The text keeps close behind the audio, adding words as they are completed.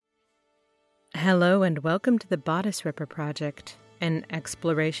Hello and welcome to the Bodice Ripper Project, an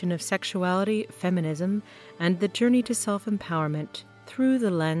exploration of sexuality, feminism, and the journey to self-empowerment through the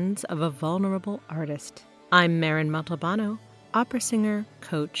lens of a vulnerable artist. I'm Marin Montalbano, opera singer,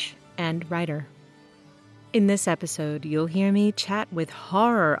 coach, and writer. In this episode, you'll hear me chat with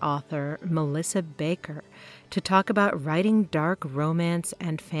horror author Melissa Baker to talk about writing dark romance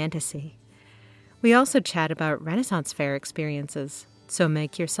and fantasy. We also chat about Renaissance Fair experiences, so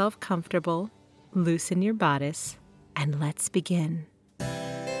make yourself comfortable, loosen your bodice, and let's begin.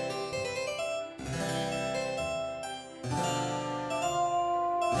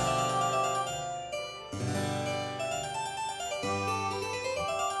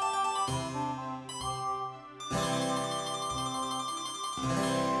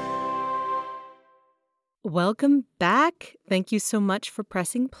 Welcome back. Thank you so much for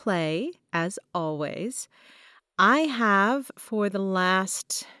pressing play, as always. I have, for the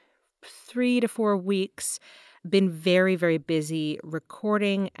last 3 to 4 weeks, been very, very busy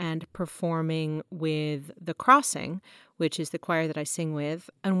recording and performing with The Crossing, which is the choir that I sing with.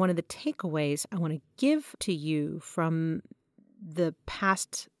 And one of the takeaways I want to give to you from the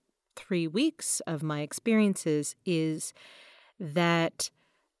past 3 weeks of my experiences is that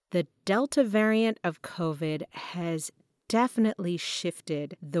the Delta variant of COVID has definitely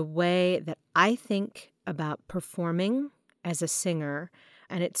shifted the way that I think about performing as a singer,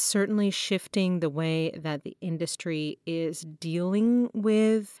 and it's certainly shifting the way that the industry is dealing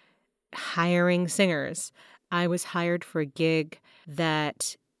with hiring singers. I was hired for a gig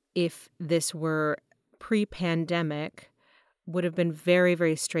that, if this were pre-pandemic, would have been very,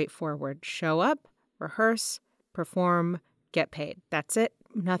 very straightforward. Show up, rehearse, perform, get paid. That's it.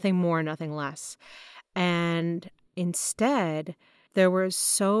 Nothing more, nothing less. And instead, there was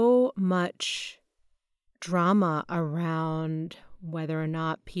so much drama around whether or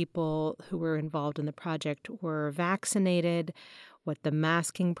not people who were involved in the project were vaccinated, what the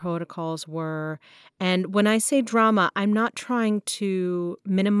masking protocols were. And when I say drama, I'm not trying to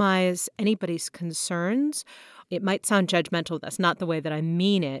minimize anybody's concerns. It might sound judgmental. That's not the way that I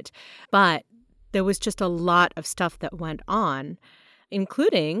mean it. But there was just a lot of stuff that went on,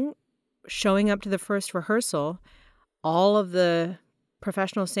 including showing up to the first rehearsal. All of the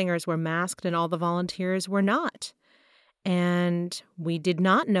professional singers were masked and all the volunteers were not. And we did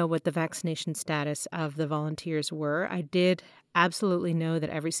not know what the vaccination status of the volunteers were. I did absolutely know that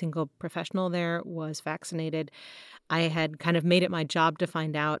every single professional there was vaccinated. I had kind of made it my job to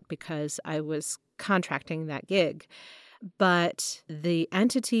find out because I was contracting that gig. But the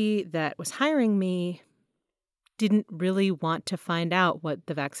entity that was hiring me didn't really want to find out what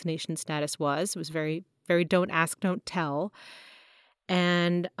the vaccination status was. It was very, very don't ask, don't tell.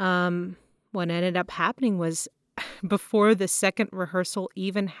 And what ended up happening was, before the second rehearsal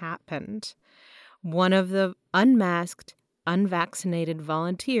even happened, one of the unmasked, unvaccinated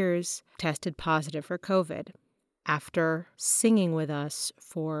volunteers tested positive for COVID after singing with us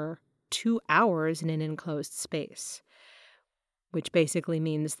for 2 hours in an enclosed space, which basically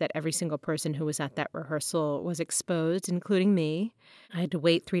means that every single person who was at that rehearsal was exposed, including me. I had to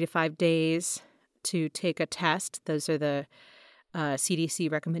wait 3 to 5 days to take a test. Those are the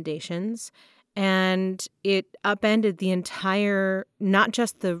CDC recommendations. And it upended the entire, not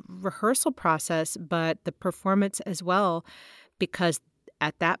just the rehearsal process, but the performance as well, because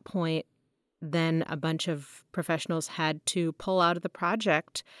at that point, then a bunch of professionals had to pull out of the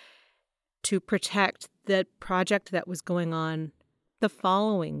project to protect the project that was going on the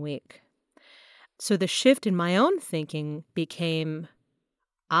following week. So the shift in my own thinking became,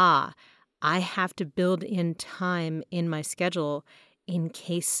 I have to build in time in my schedule in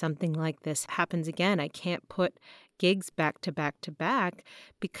case something like this happens again. I can't put gigs back to back to back,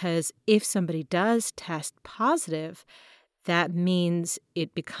 because if somebody does test positive, that means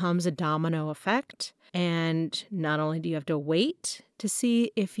it becomes a domino effect. And not only do you have to wait to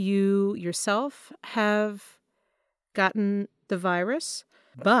see if you yourself have gotten the virus,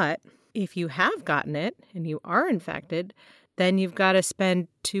 but if you have gotten it and you are infected, then you've got to spend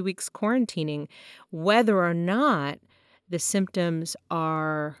 2 weeks quarantining, whether or not the symptoms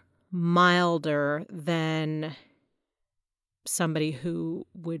are milder than somebody who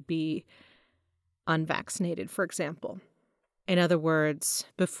would be unvaccinated, for example. In other words,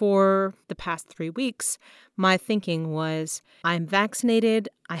 before the past 3 weeks, my thinking was, I'm vaccinated,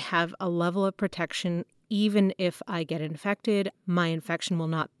 I have a level of protection. Even if I get infected, my infection will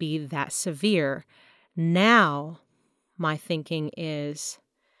not be that severe. Now, my thinking is,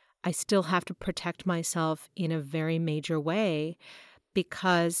 I still have to protect myself in a very major way,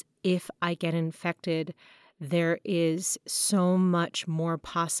 because if I get infected, there is so much more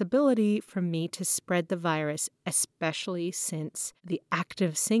possibility for me to spread the virus, especially since the act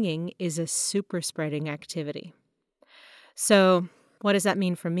of singing is a super spreading activity. So what does that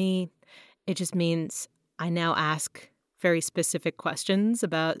mean for me? It just means I now ask very specific questions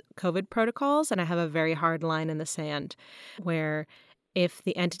about COVID protocols, and I have a very hard line in the sand where if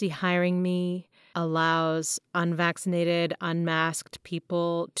the entity hiring me allows unvaccinated, unmasked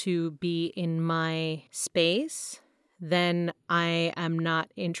people to be in my space, then I am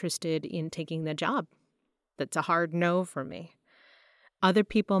not interested in taking the job. That's a hard no for me. Other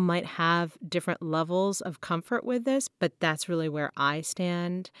people might have different levels of comfort with this, but that's really where I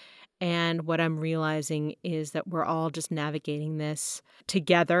stand. And what I'm realizing is that we're all just navigating this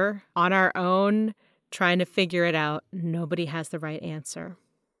together on our own, trying to figure it out. Nobody has the right answer.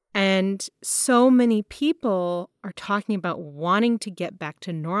 And so many people are talking about wanting to get back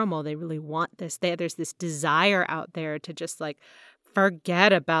to normal. They really want this. There's this desire out there to just like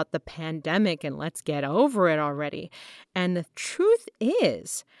forget about the pandemic and let's get over it already. And the truth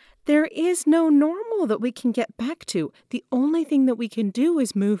is, there is no normal that we can get back to. The only thing that we can do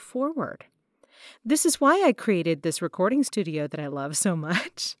is move forward. This is why I created this recording studio that I love so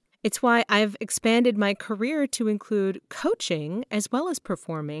much. It's why I've expanded my career to include coaching as well as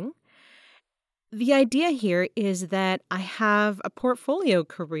performing. The idea here is that I have a portfolio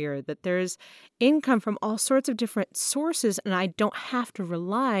career, that there's income from all sorts of different sources, and I don't have to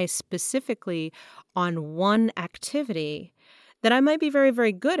rely specifically on one activity that I might be very,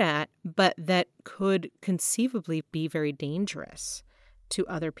 very good at, but that could conceivably be very dangerous to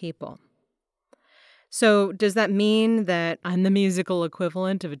other people. So does that mean that I'm the musical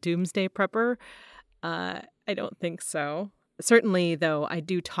equivalent of a doomsday prepper? I don't think so. Certainly, though, I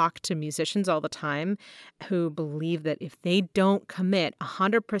do talk to musicians all the time who believe that if they don't commit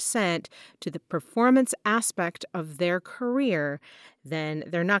 100% to the performance aspect of their career, then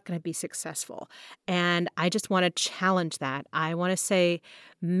they're not going to be successful. And I just want to challenge that. I want to say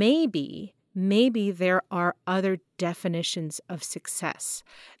maybe there are other definitions of success.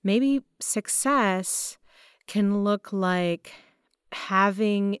 Maybe success can look like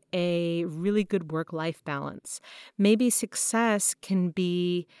having a really good work-life balance. Maybe success can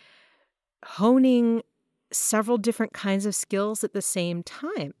be honing several different kinds of skills at the same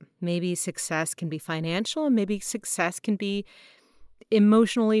time. Maybe success can be financial, and maybe success can be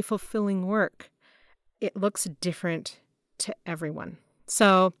emotionally fulfilling work. It looks different to everyone.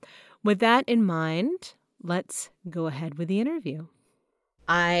 So with that in mind, let's go ahead with the interview.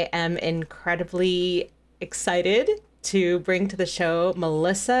 I am incredibly excited to bring to the show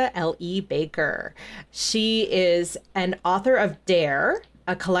Melissa L.E. Baker. She is an author of Dare,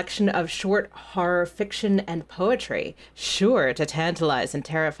 a collection of short horror fiction and poetry, sure to tantalize and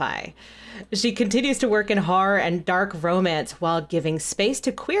terrify. She continues to work in horror and dark romance while giving space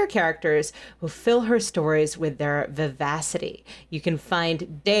to queer characters who fill her stories with their vivacity. You can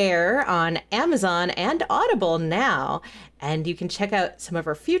find Dare on Amazon and Audible now, and you can check out some of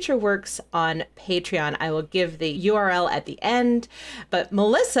her future works on Patreon. I will give the URL at the end. But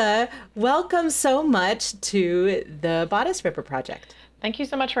Melissa, welcome so much to the Bodice Ripper Project. Thank you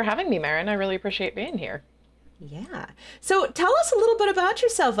so much for having me, Marin. I really appreciate being here. Yeah. So tell us a little bit about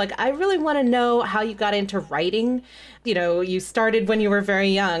yourself. Like, I really want to know how you got into writing. You know, you started when you were very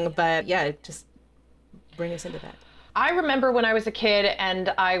young, but yeah, just bring us into that. I remember when I was a kid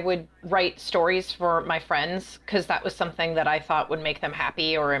and I would write stories for my friends because that was something that I thought would make them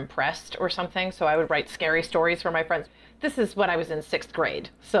happy or impressed or something. So I would write scary stories for my friends. This is when I was in 6th grade.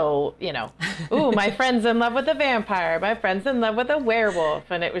 So, you know, ooh, my friend's in love with a vampire. My friend's in love with a werewolf.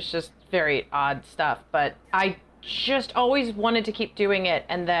 And it was just very odd stuff. But I just always wanted to keep doing it.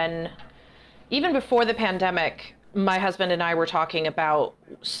 And then even before the pandemic, my husband and I were talking about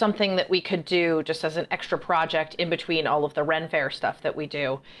something that we could do just as an extra project in between all of the Ren Fair stuff that we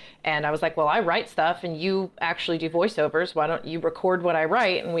do. And I was like, well, I write stuff and you actually do voiceovers. Why don't you record what I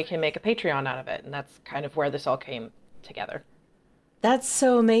write and we can make a Patreon out of it? And that's kind of where this all came together. That's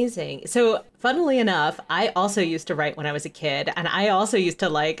so amazing. So funnily enough, I also used to write when I was a kid, and I also used to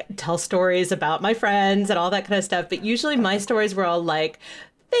like tell stories about my friends and all that kind of stuff. But usually my stories were all like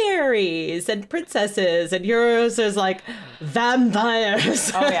fairies and princesses, and yours is like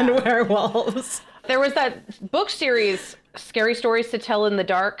vampires and werewolves. There was that book series, Scary Stories to Tell in the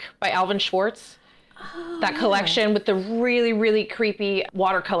Dark by Alvin Schwartz. That collection with the really, really creepy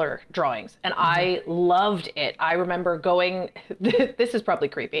watercolor drawings. And I loved it. I remember going, this is probably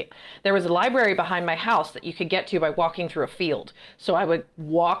creepy. There was a library behind my house that you could get to by walking through a field. So I would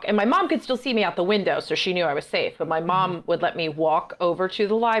walk, and my mom could still see me out the window, so she knew I was safe. But my mom would let me walk over to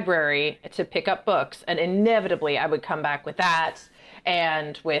the library to pick up books. And inevitably I would come back with that.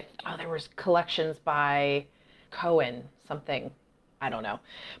 And with, there was collections by Cohen, something. I don't know.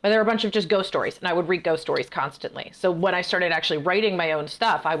 But there were a bunch of just ghost stories, and I would read ghost stories constantly. So when I started actually writing my own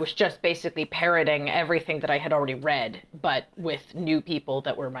stuff, I was just basically parroting everything that I had already read, but with new people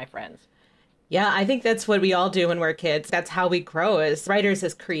that were my friends. Yeah, I think that's what we all do when we're kids. That's how we grow as writers,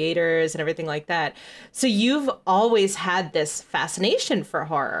 as creators, and everything like that. So you've always had this fascination for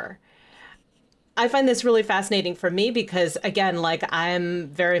horror. I find this really fascinating for me because, again, like, I'm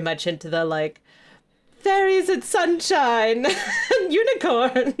very much into the, like, fairies and sunshine and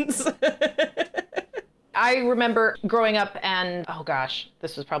unicorns. I remember growing up and, oh gosh,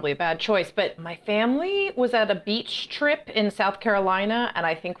 this was probably a bad choice, but my family was at a beach trip in South Carolina, and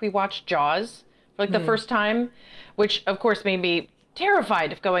I think we watched Jaws for like the first time, which of course made me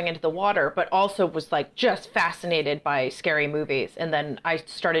terrified of going into the water, but also was like just fascinated by scary movies. And then I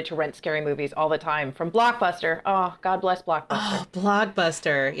started to rent scary movies all the time from Blockbuster. Oh, God bless Blockbuster. Oh,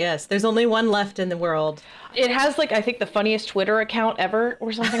 Blockbuster. Yes. There's only one left in the world. It has like, I think the funniest Twitter account ever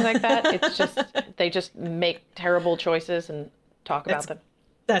or something like that. It's just, they just make terrible choices and talk about them.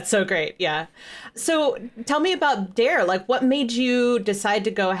 That's so great. Yeah. So tell me about Dare. Like, what made you decide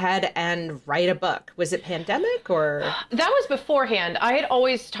to go ahead and write a book? Was it pandemic or? That was beforehand. I had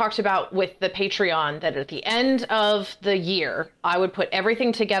always talked about with the Patreon that at the end of the year, I would put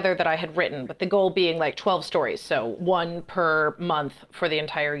everything together that I had written, with the goal being like 12 stories. So one per month for the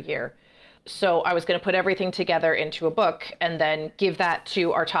entire year. So I was going to put everything together into a book and then give that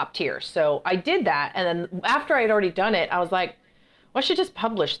to our top tier. So I did that. And then after I'd already done it, I was like, well, I should just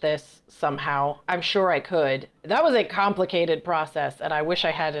publish this somehow. I'm sure I could. That was a complicated process, and I wish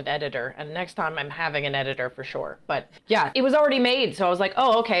I had an editor. And next time I'm having an editor for sure. But yeah, it was already made. So I was like,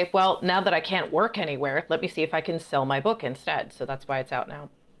 oh, okay, well, now that I can't work anywhere, let me see if I can sell my book instead. So that's why it's out now.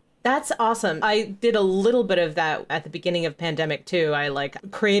 That's awesome. I did a little bit of that at the beginning of pandemic too. I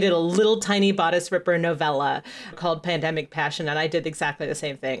created a little tiny bodice ripper novella called Pandemic Passion. And I did exactly the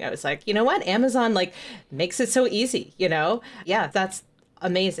same thing. I was like, you know what? Amazon makes it so easy, you know? Yeah, that's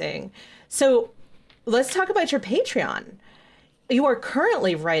amazing. So let's talk about your Patreon. You are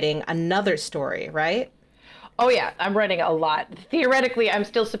currently writing another story, right? Oh yeah, I'm writing a lot. Theoretically, I'm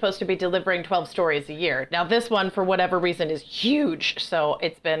still supposed to be delivering 12 stories a year. Now this one, for whatever reason, is huge. So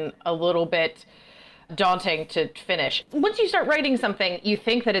it's been a little bit daunting to finish. Once you start writing something, you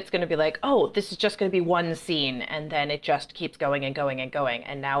think that it's going to be like, oh, this is just going to be one scene. And then it just keeps going and going and going.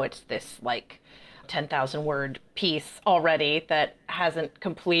 And now it's this 10,000 word piece already that hasn't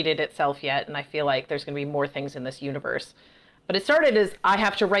completed itself yet. And I feel like there's going to be more things in this universe. But it started as I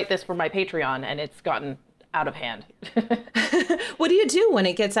have to write this for my Patreon, and it's gotten out of hand. What do you do when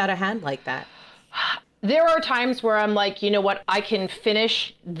it gets out of hand like that? There are times where I'm like, you know what, I can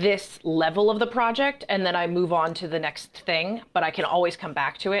finish this level of the project and then I move on to the next thing, but I can always come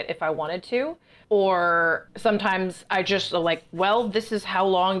back to it if I wanted to. Or sometimes I just like, well, this is how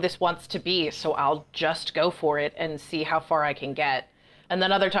long this wants to be, so I'll just go for it and see how far I can get. And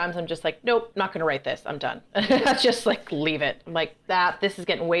then other times I'm just like, nope, not going to write this. I'm done. I just leave it. I'm like, this is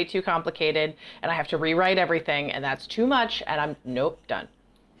getting way too complicated and I have to rewrite everything and that's too much. And nope, done.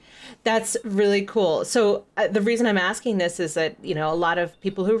 That's really cool. So the reason I'm asking this is that, a lot of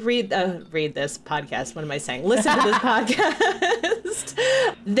people who read this podcast, what am I saying? Listen to this podcast.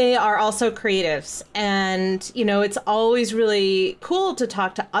 They are also creatives. And, it's always really cool to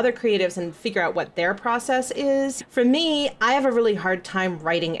talk to other creatives and figure out what their process is. For me, I have a really hard time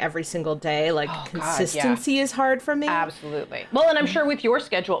writing every single day. Consistency is hard for me. Absolutely. Well, and I'm sure with your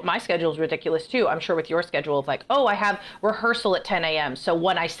schedule, my schedule is ridiculous too. I'm sure with your schedule, it's like, oh, I have rehearsal at 10 a.m. So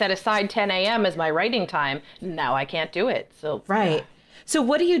when I set aside 10 a.m. as my writing time, now I can't do it. So right. Yeah. So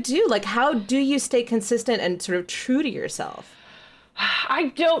what do you do? How do you stay consistent and sort of true to yourself?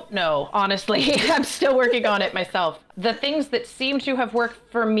 I don't know, honestly. I'm still working on it myself. The things that seem to have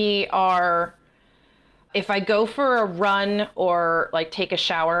worked for me are if I go for a run or take a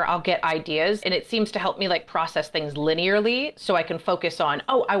shower, I'll get ideas, and it seems to help me process things linearly so I can focus on,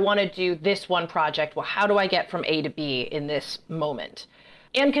 oh, I want to do this one project. Well, how do I get from A to B in this moment?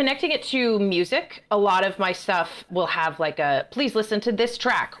 And connecting it to music, a lot of my stuff will have please listen to this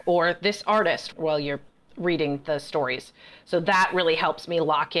track or this artist while you're reading the stories. So that really helps me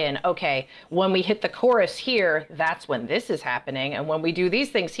lock in, okay, when we hit the chorus here, that's when this is happening. And when we do these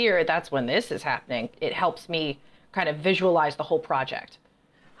things here, that's when this is happening. It helps me kind of visualize the whole project.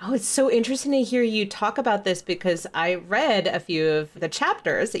 Oh, it's so interesting to hear you talk about this because I read a few of the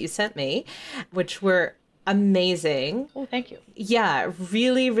chapters that you sent me, which were amazing. Oh, thank you. Yeah,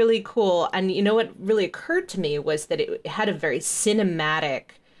 really, really cool. And you know what really occurred to me was that it had a very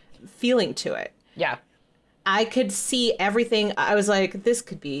cinematic feeling to it. Yeah. I could see everything. I was like, this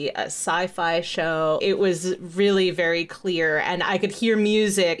could be a sci-fi show. It was really very clear. And I could hear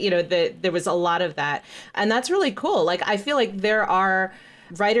music, there was a lot of that. And that's really cool. Like, I feel like there are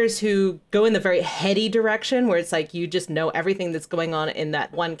writers who go in the very heady direction where it's like you just know everything that's going on in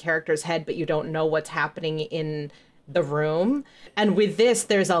that one character's head, but you don't know what's happening in the room. And with this,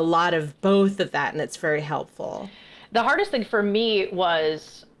 there's a lot of both of that, and it's very helpful. The hardest thing for me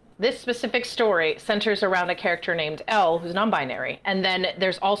was this specific story centers around a character named Elle, who's non-binary. And then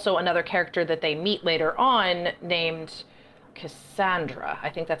there's also another character that they meet later on named Cassandra. I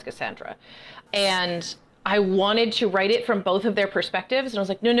think that's Cassandra. And I wanted to write it from both of their perspectives. And I was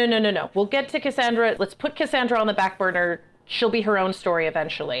like, no. We'll get to Cassandra. Let's put Cassandra on the back burner. She'll be her own story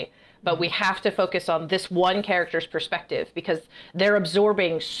eventually. But we have to focus on this one character's perspective because they're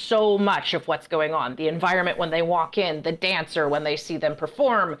absorbing so much of what's going on. The environment when they walk in, the dancer when they see them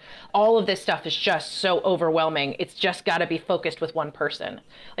perform, all of this stuff is just so overwhelming. It's just got to be focused with one person.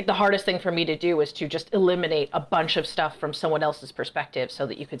 Like the hardest thing for me to do is to just eliminate a bunch of stuff from someone else's perspective so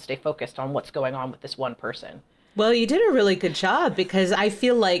that you could stay focused on what's going on with this one person. Well, you did a really good job because I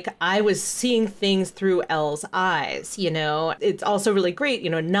feel like I was seeing things through Elle's eyes, It's also really great,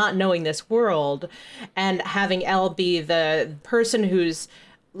 not knowing this world and having Elle be the person who's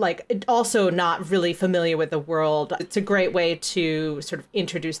like also not really familiar with the world. It's a great way to sort of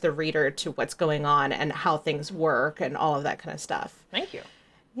introduce the reader to what's going on and how things work and all of that kind of stuff. Thank you.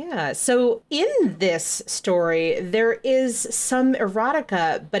 Yeah. So in this story, there is some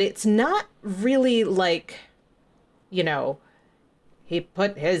erotica, but it's not really like, he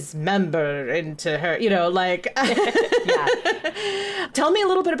put his member into her, like. Yeah. Tell me a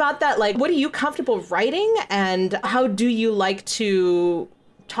little bit about that. Like, what are you comfortable writing and how do you like to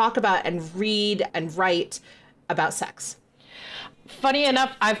talk about and read and write about sex? Funny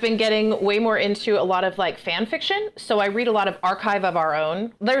enough, I've been getting way more into a lot of like fan fiction. So I read a lot of Archive of Our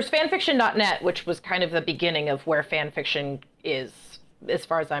Own. There's fanfiction.net, which was kind of the beginning of where fan fiction is, as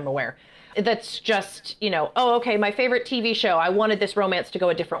far as I'm aware. That's just, oh, okay, my favorite TV show, I wanted this romance to go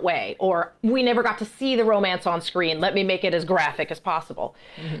a different way. Or we never got to see the romance on screen. Let me make it as graphic as possible.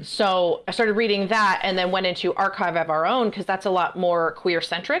 Mm-hmm. So I started reading that and then went into Archive of Our Own because that's a lot more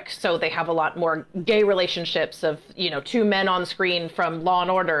queer-centric. So they have a lot more gay relationships of, two men on screen from Law &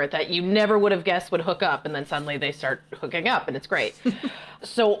 Order that you never would have guessed would hook up. And then suddenly they start hooking up and it's great.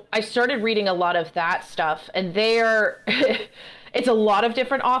 So I started reading a lot of that stuff and it's a lot of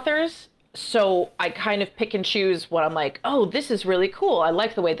different authors. So I kind of pick and choose what I'm like, oh, this is really cool. I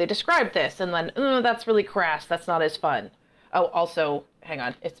like the way they describe this. And then, oh, that's really crass. That's not as fun. Oh, also, hang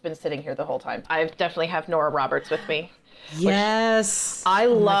on. It's been sitting here the whole time. I definitely have Nora Roberts with me. Yes. I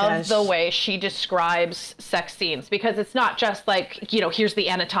love the way she describes sex scenes because it's not just like, here's the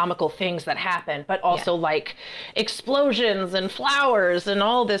anatomical things that happen, but also like explosions and flowers and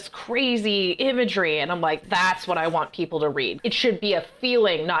all this crazy imagery. And I'm like, that's what I want people to read. It should be a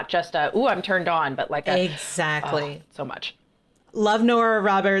feeling, not just I'm turned on, but like exactly. So much. Love Nora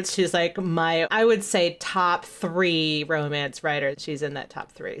Roberts. She's like I would say top 3 romance writers. She's in that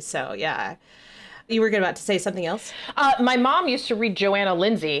top 3. So yeah. You were about to say something else? My mom used to read Joanna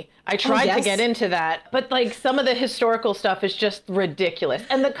Lindsey. I tried to get into that, but like some of the historical stuff is just ridiculous.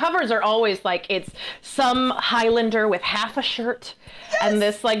 And the covers are always like it's some Highlander with half a shirt and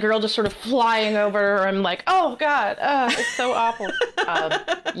this like girl just sort of flying over her. I'm like, oh God, it's so awful.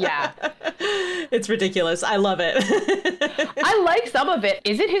 Yeah. It's ridiculous. I love it. I like some of it.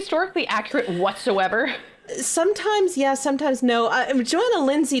 Is it historically accurate whatsoever? Sometimes yes, sometimes no. Joanna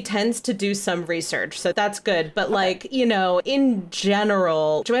Lindsey tends to do some research, so that's good. But like, in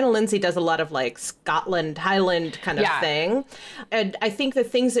general, Joanna Lindsey does a lot of like Scotland, Highland kind of thing. And I think the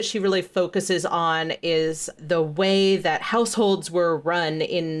things that she really focuses on is the way that households were run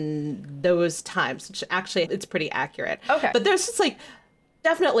in those times, which actually it's pretty accurate. Okay. But there's just like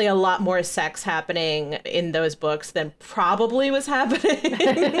definitely a lot more sex happening in those books than probably was happening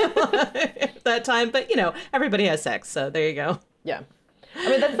at that time. But, everybody has sex. So there you go. Yeah. I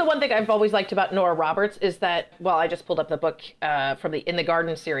mean, that's the one thing I've always liked about Nora Roberts is that, well, I just pulled up the book from the In the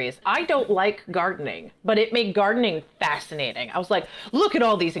Garden series. I don't like gardening, but it made gardening fascinating. I was like, look at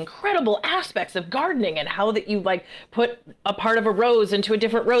all these incredible aspects of gardening and how that you like put a part of a rose into a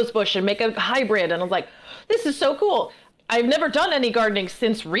different rose bush and make a hybrid. And I was like, this is so cool. I've never done any gardening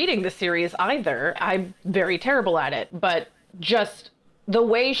since reading the series either. I'm very terrible at it, but just the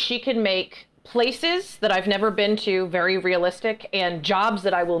way she can make places that I've never been to very realistic and jobs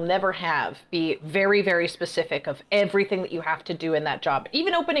that I will never have be very, very specific of everything that you have to do in that job.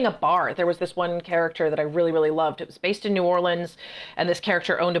 Even opening a bar. There was this one character that I really, really loved. It was based in New Orleans, and this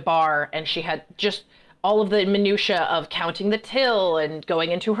character owned a bar, and she had just all of the minutia of counting the till and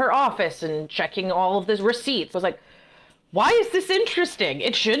going into her office and checking all of the receipts. I was like, why is this interesting?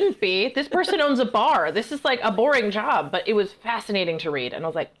 It shouldn't be. This person owns a bar. This is like a boring job, but it was fascinating to read. And I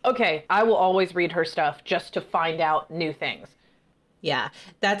was like, okay, I will always read her stuff just to find out new things. Yeah,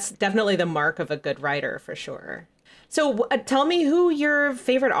 that's definitely the mark of a good writer for sure. So tell me who your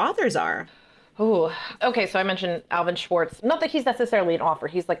favorite authors are. Oh, okay. So I mentioned Alvin Schwartz. Not that he's necessarily an author.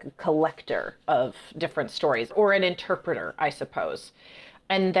 He's like a collector of different stories, or an interpreter, I suppose.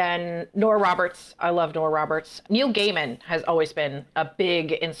 And then Nora Roberts. I love Nora Roberts. Neil Gaiman has always been a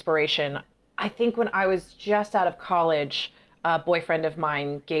big inspiration. I think when I was just out of college, a boyfriend of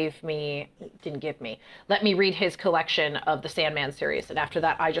mine let me read his collection of the Sandman series. And after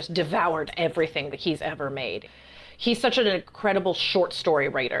that, I just devoured everything that he's ever made. He's such an incredible short story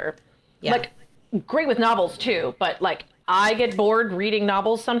writer. Yeah. Like, great with novels too, but like, I get bored reading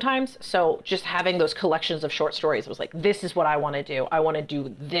novels sometimes, so just having those collections of short stories was like, this is what I want to do. I want to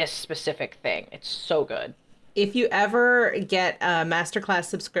do this specific thing. It's so good. If you ever get a masterclass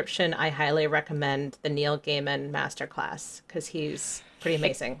subscription, I highly recommend the Neil Gaiman masterclass because he's pretty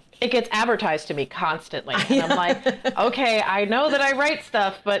amazing. It gets advertised to me constantly. And I'm like, okay, I know that I write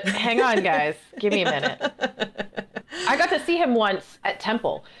stuff, but hang on, guys. Give me a minute. I got to see him once at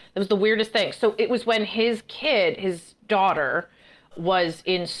Temple. It was the weirdest thing. So it was when his daughter, was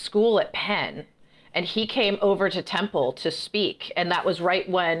in school at Penn, and he came over to Temple to speak. And that was right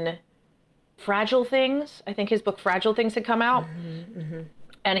when Fragile Things, I think his book Fragile Things had come out. Mm-hmm, mm-hmm.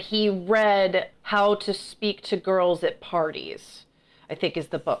 And he read How to Speak to Girls at Parties, I think is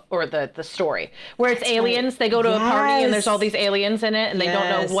the book, or the story, where it's aliens. They go to a party and there's all these aliens in it and they don't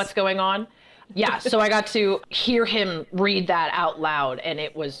know what's going on. Yeah, so I got to hear him read that out loud, and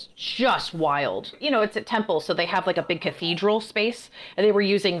it was just wild. You know, it's at Temple, so they have like a big cathedral space, and they were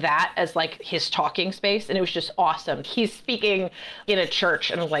using that as like his talking space, and it was just awesome. He's speaking in a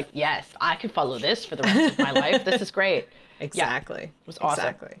church, and I'm like, yes, I could follow this for the rest of my life. This is great. Exactly. Yeah, it was awesome.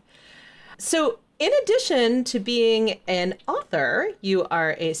 Exactly. So in addition to being an author, you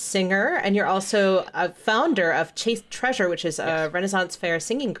are a singer, and you're also a founder of Chase Treasure, which is a Renaissance Fair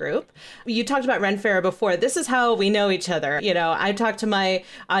singing group. You talked about Ren Fair before. This is how we know each other. You know, I talked to my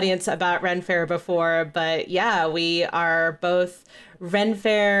audience about Ren Fair before, but yeah, we are both Ren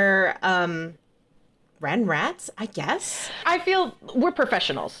Fair Ren rats, I guess. I feel we're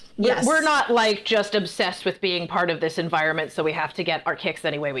professionals. Yes. We're not like just obsessed with being part of this environment, so we have to get our kicks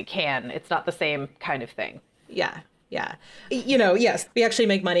any way we can. It's not the same kind of thing. Yeah. Yeah. You know, yes, we actually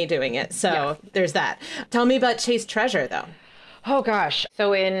make money doing it. So there's that. Tell me about Chase Treasure, though. Oh, gosh.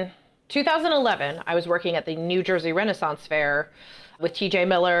 So in 2011, I was working at the New Jersey Renaissance Fair with TJ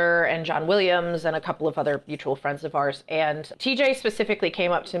Miller and John Williams and a couple of other mutual friends of ours. And TJ specifically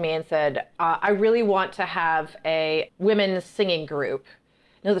came up to me and said, I really want to have a women's singing group.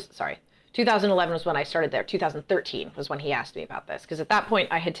 2011 was when I started there. 2013 was when he asked me about this, because at that point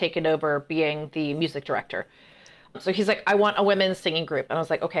I had taken over being the music director. So he's like, I want a women's singing group. And I was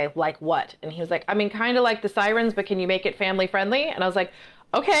like, okay, like what? And he was like, I mean, kind of like the Sirens, but can you make it family friendly? And I was like,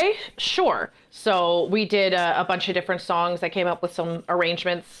 okay, sure. So we did a bunch of different songs. I came up with some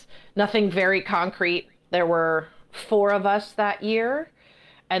arrangements, nothing very concrete. There were 4 of us that year.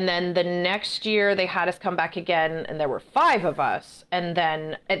 And then the next year they had us come back again, and there were 5 of us. And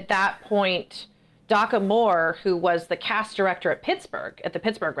then at that point, Daka Moore, who was the cast director at the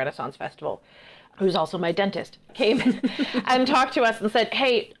Pittsburgh Renaissance Festival, who's also my dentist, came and talked to us and said,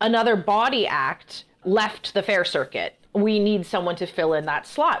 hey, another body act left the fair circuit. We need someone to fill in that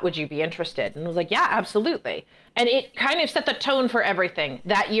slot. Would you be interested? And I was like, yeah, absolutely. And it kind of set the tone for everything.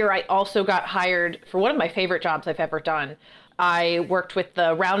 That year, I also got hired for one of my favorite jobs I've ever done. I worked with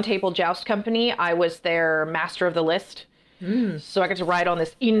the Round Table Joust Company. I was their master of the list. So I got to ride on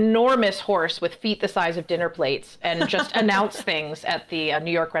this enormous horse with feet the size of dinner plates and just announce things at the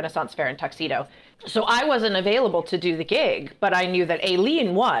New York Renaissance Fair in Tuxedo. So I wasn't available to do the gig, but I knew that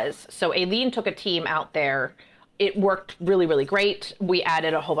Aileen was. So Aileen took a team out there It worked really, really great. We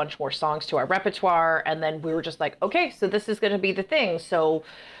added a whole bunch more songs to our repertoire. And then we were just like, okay, so this is going to be the thing. So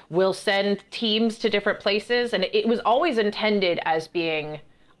we'll send teams to different places. And it was always intended as being,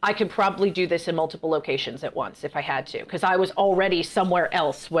 I could probably do this in multiple locations at once if I had to, because I was already somewhere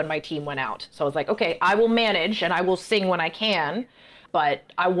else when my team went out. So I was like, okay, I will manage and I will sing when I can, but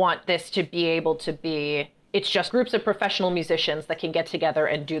I want this to be able to be, it's just groups of professional musicians that can get together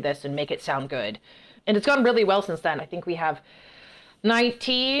and do this and make it sound good. And it's gone really well since then. I think we have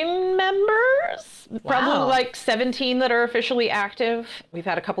 19 members, probably like 17 that are officially active. We've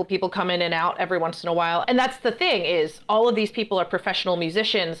had a couple people come in and out every once in a while. And that's the thing, is all of these people are professional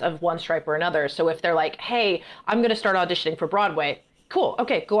musicians of one stripe or another. So if they're like, hey, I'm going to start auditioning for Broadway, cool.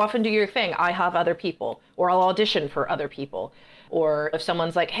 Okay, go off and do your thing. I have other people, or I'll audition for other people. Or if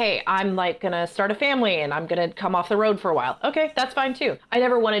someone's like, hey, I'm like gonna start a family and I'm gonna come off the road for a while. Okay, that's fine too. I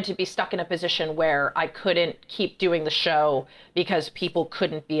never wanted to be stuck in a position where I couldn't keep doing the show because people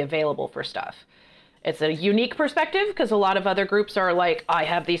couldn't be available for stuff. It's a unique perspective because a lot of other groups are like, I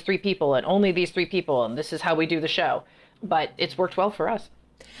have these 3 people and only these 3 people and this is how we do the show. But it's worked well for us.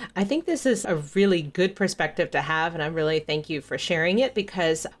 I think this is a really good perspective to have, and I really thank you for sharing it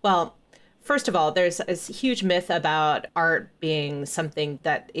because, well, first of all, there's a huge myth about art being something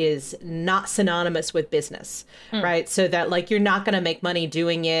that is not synonymous with business, right? So that like you're not going to make money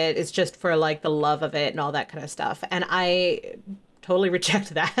doing it. It's just for like the love of it and all that kind of stuff. And I totally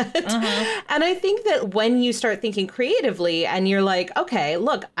reject that. And I think that when you start thinking creatively and you're like, okay,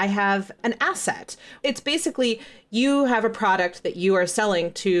 look, I have an asset. It's basically you have a product that you are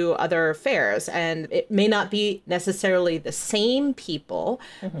selling to other fairs, and it may not be necessarily the same people,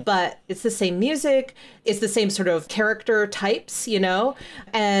 but it's the same music. It's the same sort of character types, you know,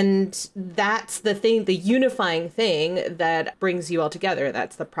 and that's the thing, the unifying thing that brings you all together.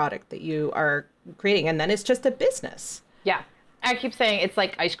 That's the product that you are creating. And then it's just a business. Yeah. I keep saying it's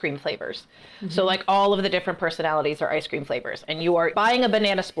like ice cream flavors. So like all of the different personalities are ice cream flavors, and you are buying a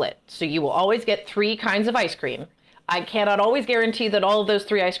banana split. So you will always get 3 kinds of ice cream. I cannot always guarantee that all of those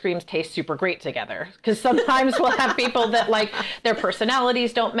 3 ice creams taste super great together, because sometimes we'll have people that like their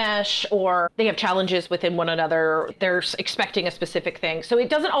personalities don't mesh, or they have challenges within one another. They're expecting a specific thing. So it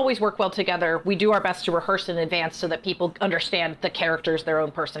doesn't always work well together. We do our best to rehearse in advance so that people understand the characters, their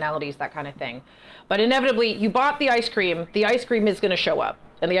own personalities, that kind of thing. But inevitably, you bought the ice cream is going to show up.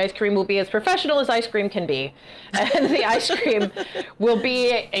 And the ice cream will be as professional as ice cream can be. And the ice cream will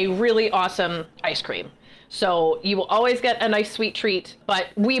be a really awesome ice cream. So you will always get a nice sweet treat, but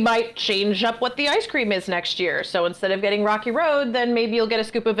we might change up what the ice cream is next year. So instead of getting Rocky Road, then maybe you'll get a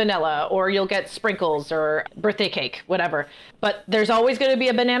scoop of vanilla, or you'll get sprinkles or birthday cake, whatever. But there's always going to be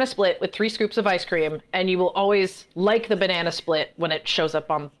a banana split with 3 scoops of ice cream, and you will always like the banana split when it shows up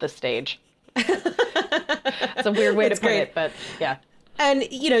on the stage. It's a weird way to put it, but yeah. And,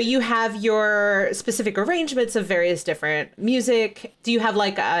 you know, you have your specific arrangements of various different music. Do you have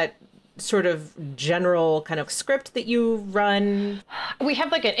like a sort of general kind of script that you run? We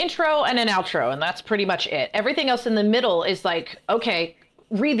have like an intro and an outro, and that's pretty much it. Everything else in the middle is like, okay,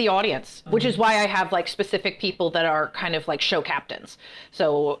 read the audience, which is why I have like specific people that are kind of like show captains.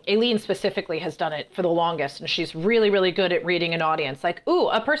 So Aileen specifically has done it for the longest, and she's really, really good at reading an audience. Like, ooh,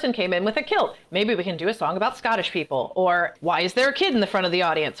 a person came in with a kilt. Maybe we can do a song about Scottish people. Or why is there a kid in the front of the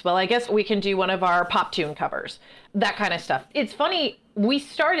audience? Well, I guess we can do one of our pop tune covers. That kind of stuff. It's funny, we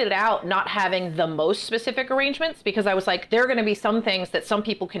started out not having the most specific arrangements because I was like, there are going to be some things that some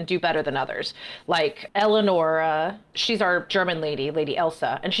people can do better than others. Like Eleanor, she's our German lady, Lady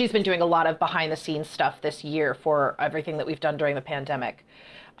Elsa, and she's been doing a lot of behind the scenes stuff this year for everything that we've done during the pandemic.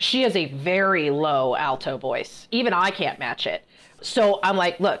 She has a very low alto voice. Even I can't match it. So I'm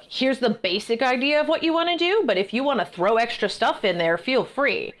like, look, here's the basic idea of what you want to do, but if you want to throw extra stuff in there, feel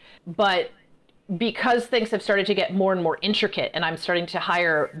free. But because things have started to get more and more intricate, and I'm starting to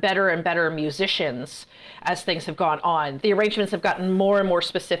hire better and better musicians as things have gone on, the arrangements have gotten more and more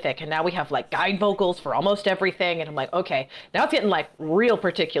specific. And now we have like guide vocals for almost everything. And I'm like, okay, now it's getting like real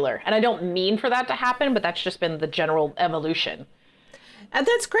particular. And I don't mean for that to happen, but that's just been the general evolution. And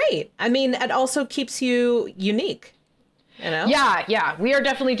that's great. I mean, it also keeps you unique. You know? Yeah. We are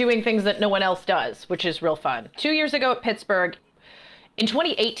definitely doing things that no one else does, which is real fun. 2 years ago at Pittsburgh, in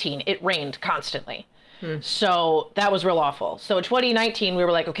 2018, it rained constantly. So that was real awful. So in 2019, we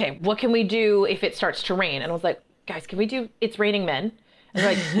were like, okay, what can we do if it starts to rain? And I was like, guys, can we do It's Raining Men? And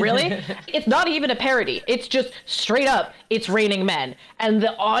they're like, really? It's not even a parody. It's just straight up, It's Raining Men. And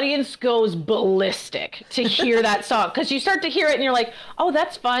the audience goes ballistic to hear that song. Because you start to hear it and you're like, oh,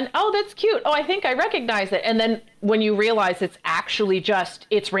 that's fun. Oh, that's cute. Oh, I think I recognize it. And then when you realize it's actually just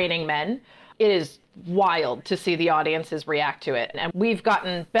It's Raining Men, it is wild to see the audiences react to it. And we've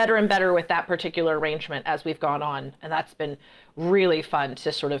gotten better and better with that particular arrangement as we've gone on. And that's been really fun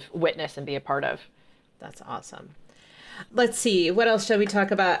to sort of witness and be a part of. That's awesome. Let's see. What else shall we talk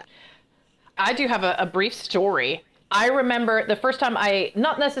about? I do have a brief story. I remember the first time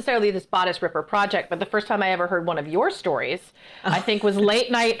not necessarily this Bodice Ripper project, but the first time I ever heard one of your stories, I think was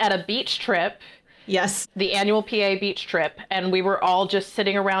late night at a beach trip. Yes. The annual PA beach trip. And we were all just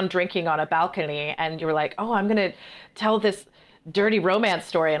sitting around drinking on a balcony. And you were like, oh, I'm going to tell this dirty romance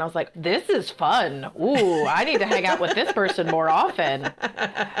story. And I was like, this is fun. Ooh, I need to hang out with this person more often.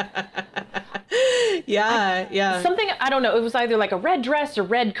 Yeah. Something, I don't know, it was either like a red dress or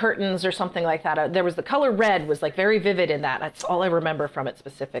red curtains or something like that. There was the color red was like very vivid in that. That's all I remember from it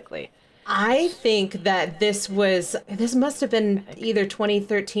specifically. I think that this must have been either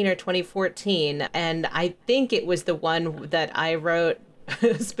 2013 or 2014. And I think it was the one that I wrote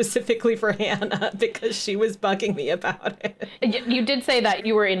specifically for Hannah because she was bugging me about it. You did say that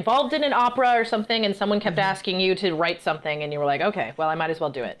you were involved in an opera or something and someone kept asking you to write something and you were like, okay, well, I might as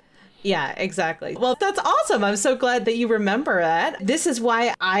well do it. Yeah, exactly. Well, that's awesome. I'm so glad that you remember that. This is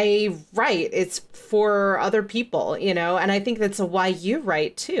why I write. It's for other people, and I think that's why you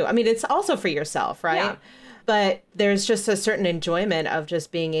write too. I mean, it's also for yourself, right? Yeah. But there's just a certain enjoyment of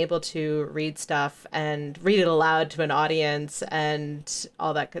just being able to read stuff and read it aloud to an audience and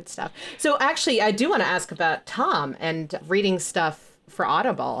all that good stuff. So actually, I do want to ask about Tom and reading stuff for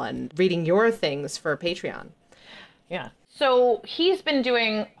Audible and reading your things for Patreon. Yeah. So he's been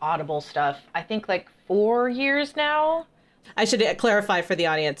doing Audible stuff, I think like 4 years now. I should clarify for the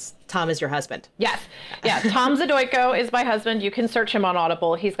audience, Tom is your husband. Yes. Yeah. Tom Zadoyko is my husband. You can search him on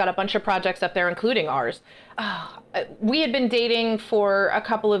Audible. He's got a bunch of projects up there, including ours. We had been dating for a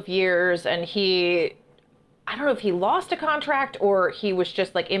couple of years and I don't know if he lost a contract or he was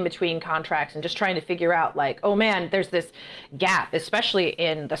just like in between contracts and just trying to figure out like, oh man, there's this gap, especially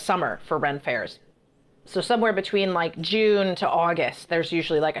in the summer for Ren fairs. So somewhere between like June to August, there's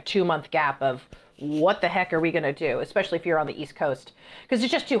usually like a 2-month gap of what the heck are we going to do, especially if you're on the East Coast, because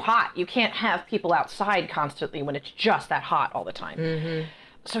it's just too hot. You can't have people outside constantly when it's just that hot all the time. Mm-hmm.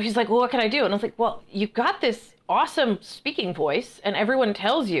 So he's like, well, what can I do? And I was like, well, you've got this awesome speaking voice and everyone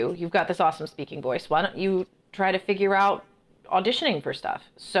tells you you've got this awesome speaking voice. Why don't you try to figure out auditioning for stuff?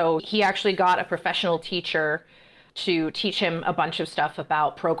 So he actually got a professional teacher to teach him a bunch of stuff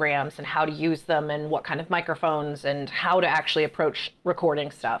about programs and how to use them and what kind of microphones and how to actually approach recording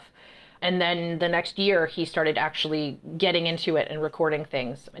stuff. And then the next year, he started actually getting into it and recording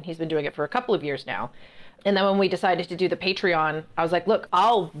things. And he's been doing it for a couple of years now. And then when we decided to do the Patreon, I was like, look,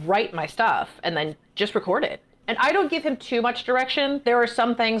 I'll write my stuff and then just record it. And I don't give him too much direction. There are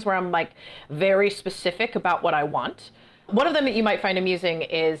some things where I'm like very specific about what I want. One of them that you might find amusing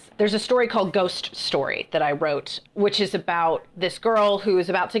is there's a story called Ghost Story that I wrote, which is about this girl who is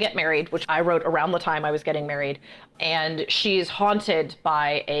about to get married, which I wrote around the time I was getting married. And she's haunted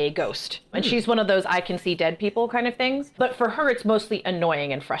by a ghost. And she's one of those I can see dead people kind of things. But for her, it's mostly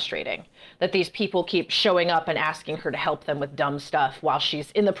annoying and frustrating that these people keep showing up and asking her to help them with dumb stuff while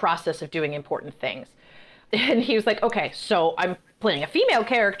she's in the process of doing important things. And he was like, okay, so I'm playing a female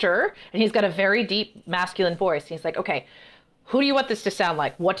character and he's got a very deep masculine voice. He's like, okay, who do you want this to sound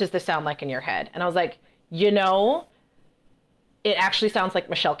like? What does this sound like in your head? And I was like, it actually sounds like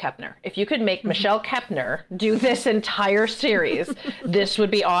Michelle Kepner. If you could make Michelle Kepner do this entire series, this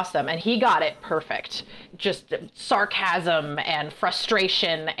would be awesome. And he got it perfect. Just sarcasm and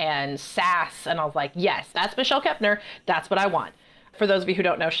frustration and sass. And I was like, yes, that's Michelle Kepner. That's what I want. For those of you who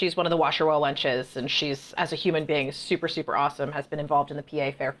don't know, she's one of the Washerwell Wenches, and she's, as a human being, super, super awesome, has been involved in the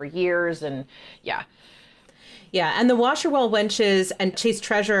PA Fair for years, and yeah. Yeah, and the Washerwell Wenches and Chase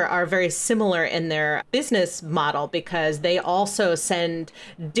Treasure are very similar in their business model because they also send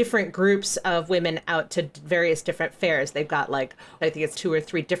different groups of women out to various different fairs. They've got like, I think it's 2 or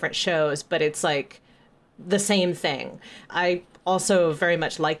 3 different shows, but it's like the same thing. I also very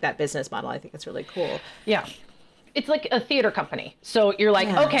much like that business model. I think it's really cool. Yeah. It's like a theater company. So you're like,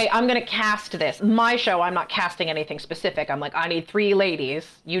 okay, I'm going to cast this. My show, I'm not casting anything specific. I'm like, I need 3 ladies.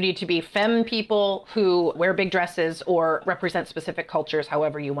 You need to be femme people who wear big dresses or represent specific cultures,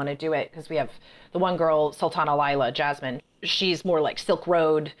 however you want to do it. Because we have the one girl, Sultana Laila, Jasmine. She's more like Silk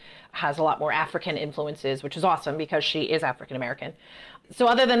Road, has a lot more African influences, which is awesome because she is African American. So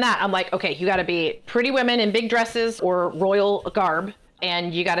other than that, I'm like, okay, you got to be pretty women in big dresses or royal garb.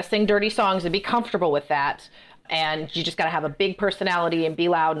 And you got to sing dirty songs and be comfortable with that. and you just got to have a big personality and be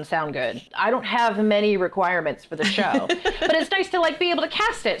loud and sound good. I don't have many requirements for the show, but it's nice to like be able to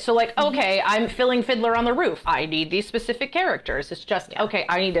cast it. So like, okay, I'm filling Fiddler on the Roof. I need these specific characters. It's just, okay,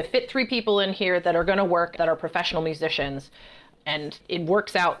 I need to fit 3 people in here that are going to work, that are professional musicians, and it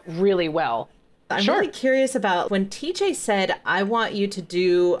works out really well. I'm really curious about when TJ said, I want you to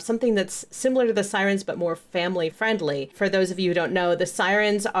do something that's similar to the Sirens, but more family friendly. For those of you who don't know, the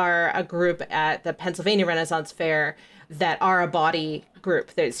Sirens are a group at the Pennsylvania Renaissance Fair that are a body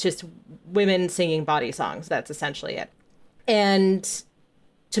group. It's just women singing body songs. That's essentially it. And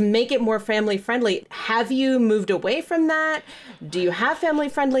to make it more family friendly, have you moved away from that? Do you have family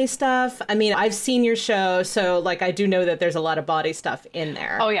friendly stuff? I mean, I've seen your show, so like I do know that there's a lot of body stuff in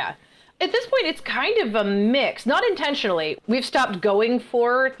there. Oh, yeah. At this point, it's kind of a mix, not intentionally. We've stopped going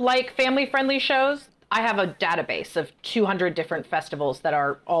for like family-friendly shows. I have a database of 200 different festivals that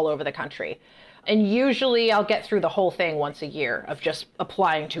are all over the country. And usually I'll get through the whole thing once a year of just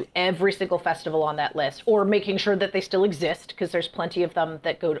applying to every single festival on that list, or making sure that they still exist because there's plenty of them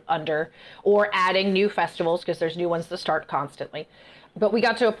that go under, or adding new festivals because there's new ones that start constantly. But we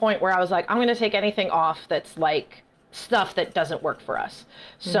got to a point where I was like, I'm going to take anything off that's like stuff that doesn't work for us.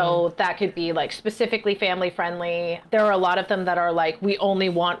 So that could be like specifically family friendly. There are a lot of them that are like, we only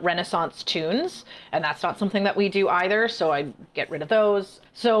want Renaissance tunes, and that's not something that we do either. So I get rid of those.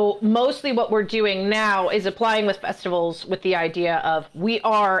 So mostly what we're doing now is applying with festivals with the idea of we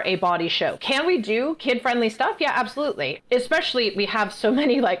are a body show. Can we do kid friendly stuff? Yeah, absolutely. Especially we have so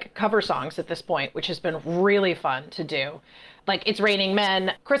many like cover songs at this point, which has been really fun to do. Like It's Raining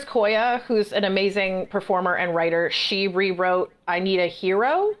Men. Chris Koya, who's an amazing performer and writer, she rewrote I Need a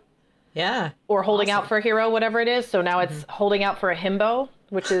Hero. Yeah. Or Holding Out for a Hero, whatever it is. So now it's Holding Out for a Himbo,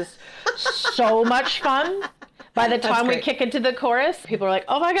 which is so much fun. By the time we kick into the chorus, people are like,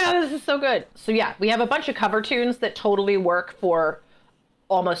 oh my God, this is so good. So yeah, we have a bunch of cover tunes that totally work for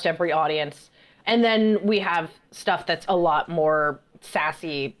almost every audience. And then we have stuff that's a lot more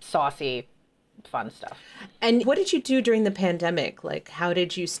sassy, saucy, fun stuff. And what did you do during the pandemic? Like, how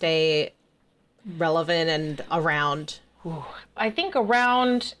did you stay relevant and around? I think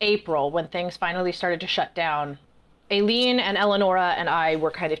around April, when things finally started to shut down, Aileen and Eleonora and I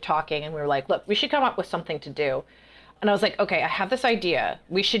were kind of talking, and we were like, look, we should come up with something to do. And I was like, okay, I have this idea.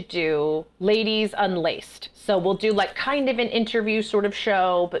 We should do Ladies Unlaced. So we'll do like kind of an interview sort of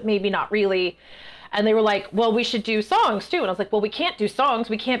show, but maybe not really. And they were like, well, we should do songs too. And I was like, well, we can't do songs.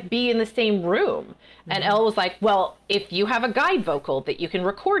 We can't be in the same room. And Elle was like, well, if you have a guide vocal that you can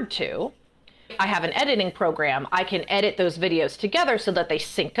record to, I have an editing program. I can edit those videos together so that they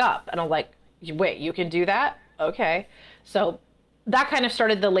sync up. And I'm like, wait, you can do that? Okay. So that kind of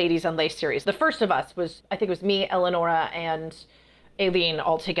started the Ladies Unlaced series. The first of us was, I think it was me, Eleonora, and Aileen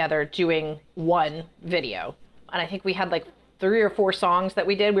all together doing one video. And I think we had like 3 or 4 songs that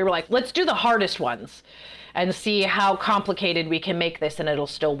we did. We were like, let's do the hardest ones and see how complicated we can make this and it'll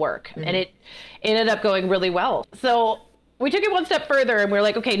still work. And it ended up going really well. So we took it one step further and we were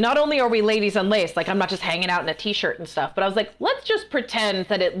like, okay, not only are we Ladies Unlaced, like I'm not just hanging out in a t-shirt and stuff, but I was like, let's just pretend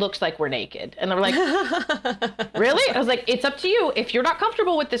that it looks like we're naked. And they were like, really? I was like, it's up to you. If you're not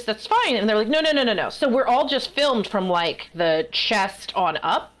comfortable with this, that's fine. And they're like, no. So we're all just filmed from like the chest on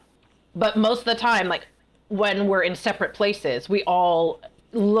up. But most of the time, like when we're in separate places, we all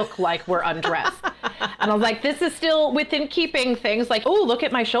look like we're undressed. And I was like, this is still within keeping things like, oh, look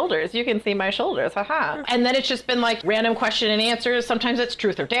at my shoulders. You can see my shoulders. Haha. And then it's just been like random question and answers. Sometimes it's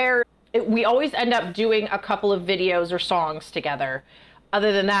truth or dare. We always end up doing a couple of videos or songs together.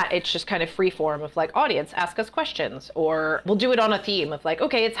 Other than that, it's just kind of free form of like, audience, ask us questions. Or we'll do it on a theme of like,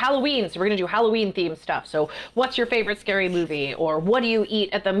 okay, it's Halloween, so we're going to do Halloween themed stuff. So what's your favorite scary movie? Or what do you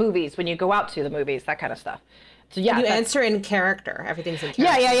eat at the movies when you go out to the movies? That kind of stuff. So yeah, you answer in character. Everything's in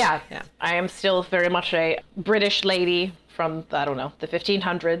character. Yeah. I am still very much a British lady from, I don't know, the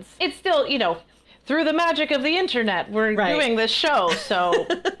 1500s. It's still, you know, through the magic of the internet, we're doing this show. So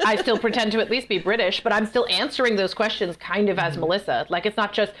I still pretend to at least be British, but I'm still answering those questions kind of as Melissa. Like, it's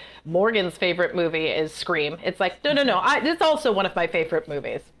not just Morgan's favorite movie is Scream. It's like, no. It's also one of my favorite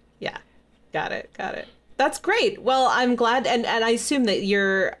movies. Yeah. Got it. That's great. Well, I'm glad. And I assume that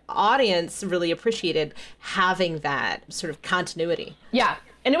your audience really appreciated having that sort of continuity. Yeah.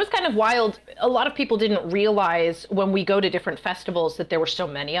 And it was kind of wild. A lot of people didn't realize when we go to different festivals that there were so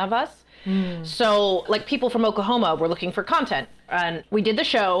many of us. So like people from Oklahoma were looking for content, and we did the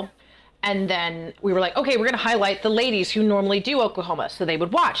show. And then we were like, okay, we're going to highlight the ladies who normally do Oklahoma. So they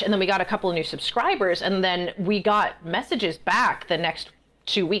would watch. And then we got a couple of new subscribers. And then we got messages back the next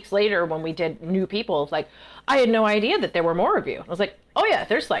 2 weeks later when we did new people. Like, I had no idea that there were more of you. I was like, oh yeah,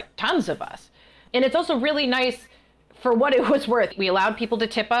 there's like tons of us. And it's also really nice for what it was worth. We allowed people to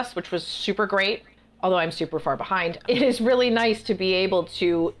tip us, which was super great. Although I'm super far behind, it is really nice to be able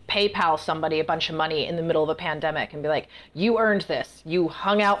to PayPal somebody a bunch of money in the middle of a pandemic and be like, you earned this. You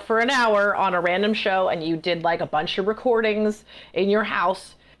hung out for an hour on a random show and you did like a bunch of recordings in your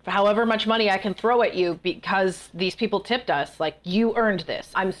house for however much money I can throw at you because these people tipped us. Like, you earned this.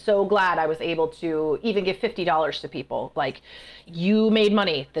 I'm so glad I was able to even give $50 to people. Like, you made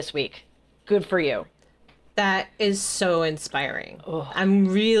money this week. Good for you. That is so inspiring. Ugh. I'm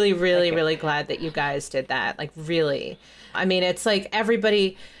really, really, really glad that you guys did that. Like, really. I mean, it's like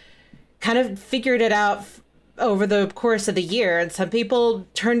everybody kind of figured it out over the course of the year, and some people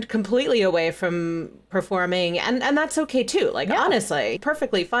turned completely away from performing, and that's okay too. Like, honestly,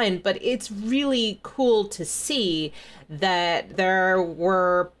 perfectly fine. But it's really cool to see that there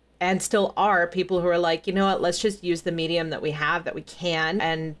were and still are people who are like, you know what, let's just use the medium that we have, that we can,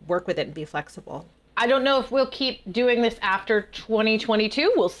 and work with it and be flexible. I don't know if we'll keep doing this after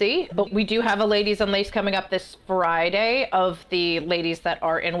 2022. We'll see. But we do have a Ladies on Lace coming up this Friday of the ladies that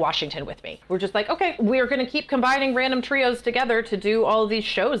are in Washington with me. We're just like, okay, we're going to keep combining random trios together to do all of these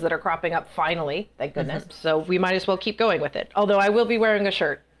shows that are cropping up finally. Thank goodness. Mm-hmm. So we might as well keep going with it. Although I will be wearing a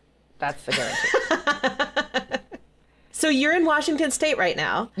shirt. That's the guarantee. So you're in Washington State right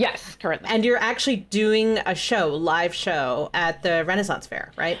now. Yes, currently. And you're actually doing a show, live show at the Renaissance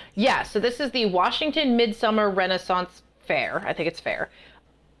Fair, right? Yeah, so this is the Washington Midsummer Renaissance Fair. I think it's fair.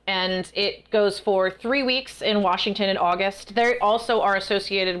 And it goes for 3 weeks in Washington in August. They also are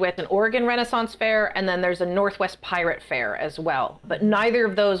associated with an Oregon Renaissance Fair, and then there's a Northwest Pirate Fair as well. But neither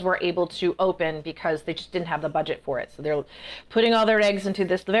of those were able to open because they just didn't have the budget for it. So they're putting all their eggs into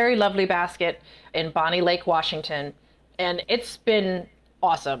this very lovely basket in Bonnie Lake, Washington. And it's been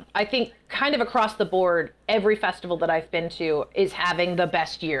awesome. I think kind of across the board, every festival that I've been to is having the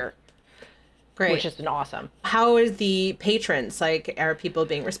best year. Great. Which has been awesome. How is the patrons? Like, are people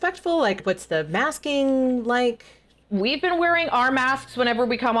being respectful? Like, what's the masking like? We've been wearing our masks whenever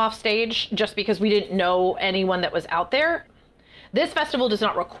we come off stage just because we didn't know anyone that was out there. This festival does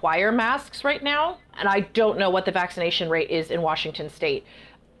not require masks right now. And I don't know what the vaccination rate is in Washington State.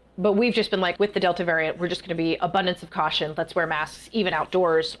 But we've just been like, with the Delta variant, we're just going to be abundance of caution. Let's wear masks even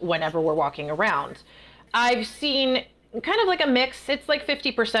outdoors whenever we're walking around. I've seen kind of like a mix. It's like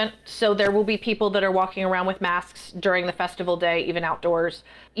 50%. So there will be people that are walking around with masks during the festival day, even outdoors.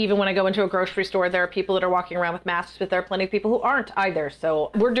 Even when I go into a grocery store, there are people that are walking around with masks, but there are plenty of people who aren't either.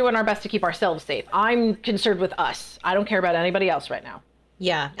 So we're doing our best to keep ourselves safe. I'm concerned with us. I don't care about anybody else right now.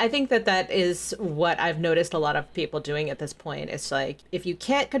 Yeah, I think that is what I've noticed a lot of people doing at this point. It's like, if you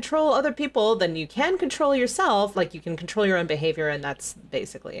can't control other people, then you can control yourself. Like, you can control your own behavior, and that's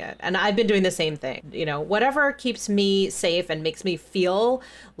basically it. And I've been doing the same thing. You know, whatever keeps me safe and makes me feel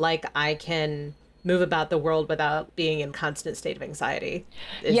like I can move about the world without being in constant state of anxiety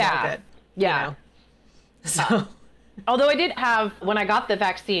is all good. Yeah. You know? So... Although I did have, when I got the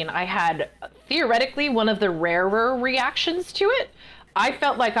vaccine, I had theoretically one of the rarer reactions to it. I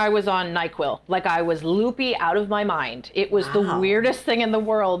felt like I was on NyQuil, like I was loopy out of my mind. It was the weirdest thing in the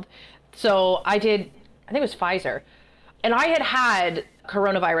world. So I think it was Pfizer. And I had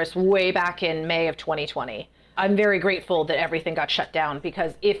coronavirus way back in May of 2020. I'm very grateful that everything got shut down,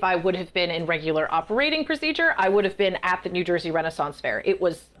 because if I would have been in regular operating procedure, I would have been at the New Jersey Renaissance Fair. It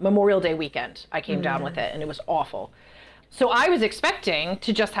was Memorial Day weekend. I came down with it, and it was awful. So I was expecting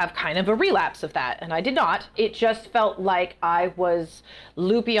to just have kind of a relapse of that, and I did not. It just felt like I was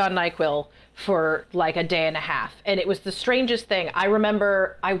loopy on NyQuil for like a day and a half. And it was the strangest thing. I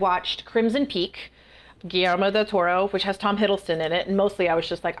remember I watched Crimson Peak, Guillermo del Toro, which has Tom Hiddleston in it. And mostly I was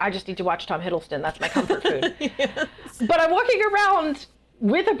just like, I just need to watch Tom Hiddleston. That's my comfort food. Yes. But I'm walking around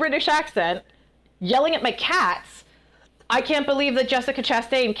with a British accent, yelling at my cats. I can't believe that Jessica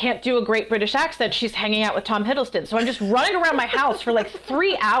Chastain can't do a great British accent. She's hanging out with Tom Hiddleston. So I'm just running around my house for like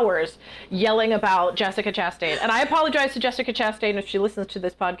 3 hours yelling about Jessica Chastain. And I apologize to Jessica Chastain if she listens to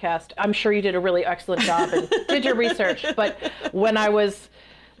this podcast. I'm sure you did a really excellent job and did your research. But when I was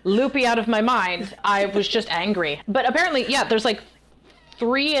loopy out of my mind, I was just angry. But apparently, yeah, there's like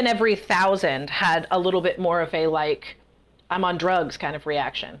 3 in every 1,000 had a little bit more of a like, I'm on drugs kind of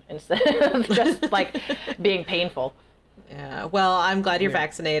reaction instead of just like being painful. Yeah, well, I'm glad you're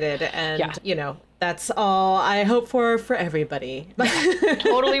vaccinated, and, you know, that's all I hope for everybody.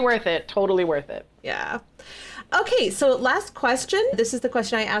 Totally worth it. Totally worth it. Yeah. Okay, so last question. This is the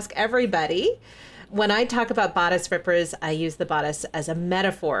question I ask everybody. When I talk about bodice rippers, I use the bodice as a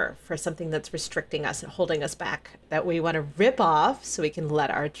metaphor for something that's restricting us and holding us back, that we want to rip off so we can let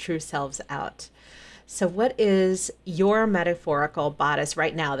our true selves out. So what is your metaphorical bodice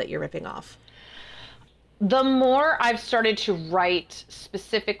right now that you're ripping off? The more I've started to write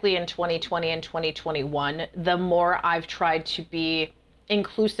specifically in 2020 and 2021, the more I've tried to be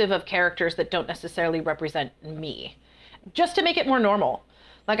inclusive of characters that don't necessarily represent me, just to make it more normal.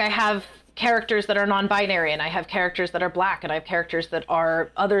 Like I have characters that are non-binary, and I have characters that are Black, and I have characters that are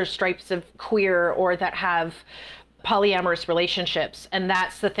other stripes of queer or that have polyamorous relationships. And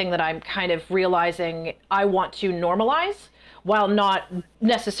that's the thing that I'm kind of realizing I want to normalize while not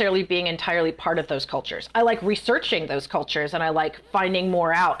necessarily being entirely part of those cultures. I like researching those cultures, and I like finding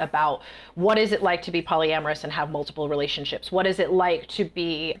more out about what is it like to be polyamorous and have multiple relationships? What is it like to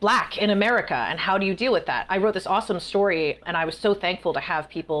be Black in America, and how do you deal with that? I wrote this awesome story, and I was so thankful to have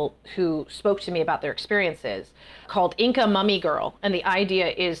people who spoke to me about their experiences, called Inca Mummy Girl. And the idea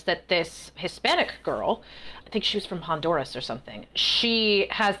is that this Hispanic girl, I think she was from Honduras or something, she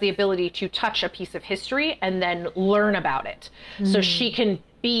has the ability to touch a piece of history and then learn about it. So she can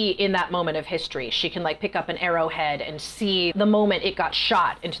be in that moment of history. She can like pick up an arrowhead and see the moment it got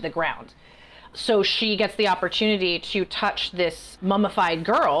shot into the ground. So she gets the opportunity to touch this mummified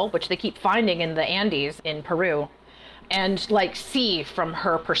girl, which they keep finding in the Andes in Peru, and like see from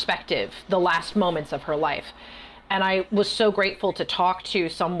her perspective the last moments of her life. And I was so grateful to talk to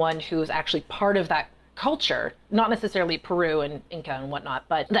someone who's actually part of that culture, not necessarily Peru and Inca and whatnot,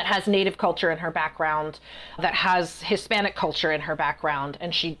 but that has Native culture in her background, that has Hispanic culture in her background.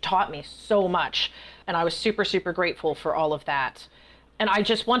 And she taught me so much. And I was super, super grateful for all of that. And I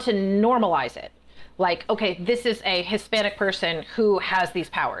just want to normalize it. Like, okay, this is a Hispanic person who has these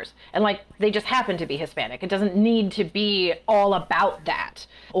powers. And like, they just happen to be Hispanic. It doesn't need to be all about that.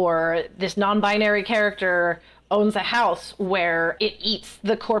 Or this non-binary character owns a house where it eats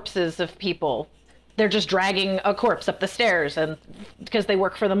the corpses of people. They're just dragging a corpse up the stairs and because they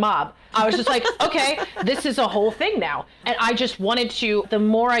work for the mob. I was just like, okay, this is a whole thing now. And I just wanted to, the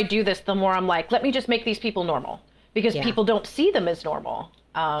more I do this, the more I'm like, let me just make these people normal, because people don't see them as normal.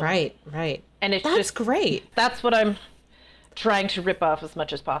 Right. And it's That's great. That's what I'm trying to rip off as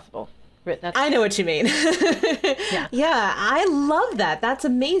much as possible. I know what you mean. Yeah, I love that. That's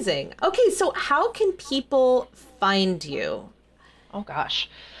amazing. Okay, so how can people find you? Oh, gosh.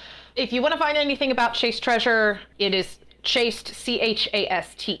 If you want to find anything about Chased Treasure, it is Chased,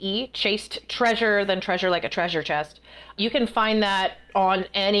 C-H-A-S-T-E, Chased Treasure, then treasure like a treasure chest. You can find that on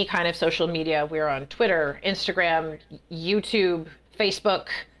any kind of social media. We're on Twitter, Instagram, YouTube, Facebook.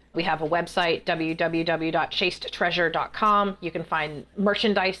 We have a website, www.chasedtreasure.com. You can find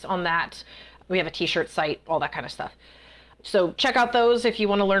merchandise on that. We have a t-shirt site, all that kind of stuff. So check out those if you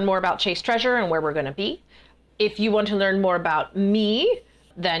want to learn more about Chased Treasure and where we're going to be. If you want to learn more about me,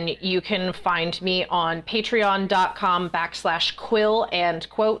 then you can find me on patreon.com/quill and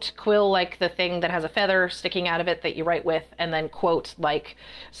quote. Quill like the thing that has a feather sticking out of it that you write with, and then quote like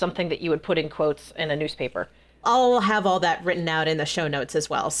something that you would put in quotes in a newspaper. I'll have all that written out in the show notes as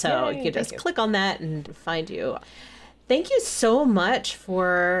well. So Yay, you just click on that and find you. Thank you so much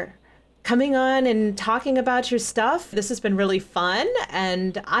for coming on and talking about your stuff. This has been really fun,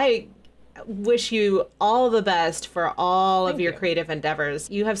 and I wish you all the best for all of your creative endeavors.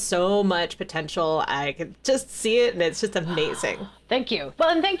 You have so much potential. I can just see it, and it's just amazing. Thank you. Well,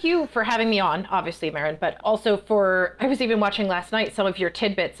 and thank you for having me on, obviously, Maren, but also for, I was even watching last night some of your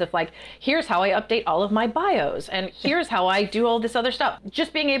tidbits of like, here's how I update all of my bios, and here's how I do all this other stuff.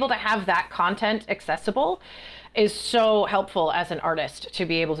 Just being able to have that content accessible is so helpful as an artist, to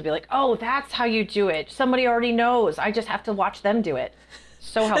be able to be like, oh, that's how you do it. Somebody already knows. I just have to watch them do it.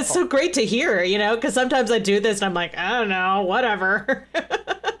 So helpful. It's so great to hear, you know, because sometimes I do this and I'm like, I don't know, whatever.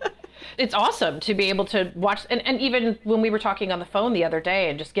 It's awesome to be able to watch. And even when we were talking on the phone the other day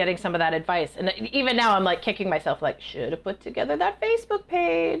and just getting some of that advice. And even now I'm like kicking myself, like, should have put together that Facebook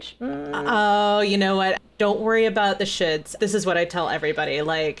page. Oh, you know what? Don't worry about the shoulds. This is what I tell everybody.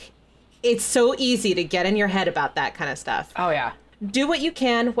 Like, it's so easy to get in your head about that kind of stuff. Oh, yeah. Do what you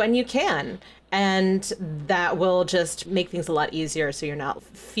can when you can. And that will just make things a lot easier, so you're not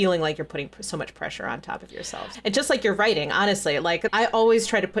feeling like you're putting so much pressure on top of yourself. And just like your writing, honestly, like I always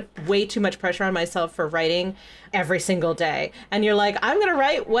try to put way too much pressure on myself for writing every single day. And you're like, I'm going to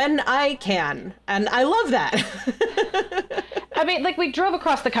write when I can. And I love that. I mean, like we drove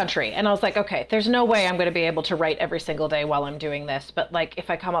across the country and I was like, okay, there's no way I'm going to be able to write every single day while I'm doing this. But like,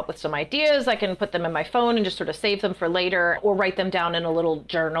 if I come up with some ideas, I can put them in my phone and just sort of save them for later, or write them down in a little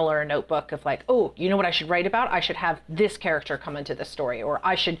journal or a notebook of like, oh, you know what I should write about? I should have this character come into this story, or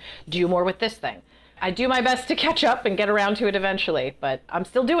I should do more with this thing. I do my best to catch up and get around to it eventually, but I'm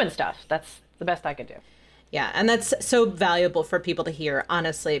still doing stuff. That's the best I could do. Yeah, and that's so valuable for people to hear,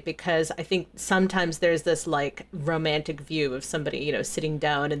 honestly, because I think sometimes there's this like romantic view of somebody, sitting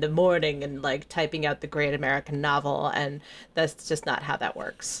down in the morning and like typing out the great American novel, and that's just not how that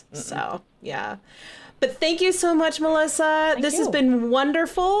works. Mm-mm. So, yeah. But thank you so much, Melissa. This has been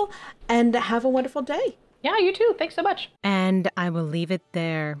wonderful, and have a wonderful day. Yeah, you too. Thanks so much. And I will leave it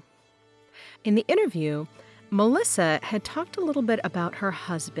there. In the interview, Melissa had talked a little bit about her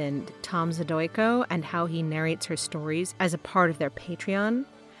husband, Tom Zadoyko, and how he narrates her stories as a part of their Patreon.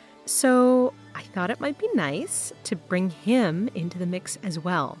 So I thought it might be nice to bring him into the mix as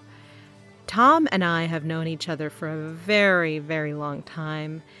well. Tom and I have known each other for a very, very long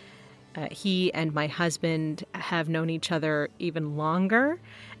time. He and my husband have known each other even longer,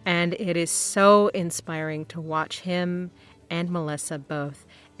 and it is so inspiring to watch him and Melissa both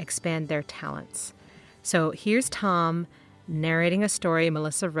expand their talents. So here's Tom narrating a story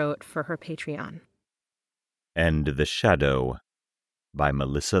Melissa wrote for her Patreon. And the Shadow by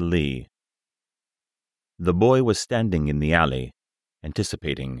Melissa Lee. The boy was standing in the alley,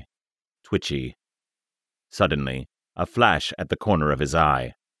 anticipating, twitchy. Suddenly, a flash at the corner of his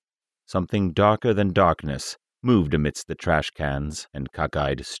eye. Something darker than darkness moved amidst the trash cans and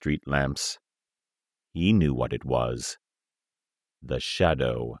cockeyed street lamps. He knew what it was. The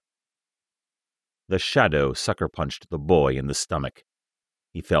Shadow. The Shadow sucker-punched the boy in the stomach.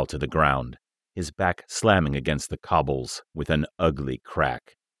 He fell to the ground, his back slamming against the cobbles with an ugly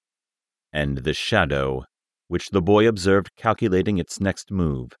crack. And the Shadow, which the boy observed calculating its next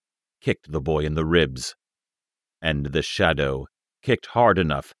move, kicked the boy in the ribs. And the Shadow kicked hard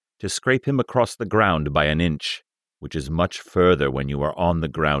enough to scrape him across the ground by an inch, which is much further when you are on the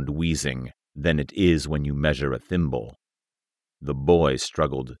ground wheezing than it is when you measure a thimble. The boy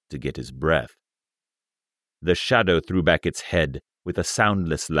struggled to get his breath. The Shadow threw back its head with a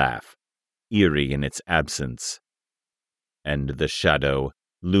soundless laugh, eerie in its absence. And the Shadow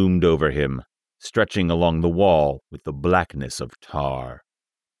loomed over him, stretching along the wall with the blackness of tar.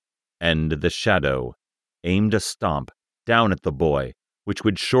 And the Shadow aimed a stomp down at the boy, which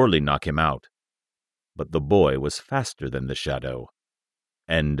would surely knock him out. But the boy was faster than the Shadow,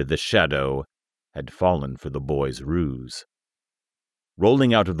 and the Shadow had fallen for the boy's ruse.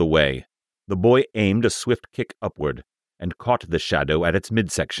 Rolling out of the way, the boy aimed a swift kick upward and caught the Shadow at its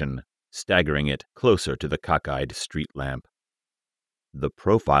midsection, staggering it closer to the cockeyed street lamp. The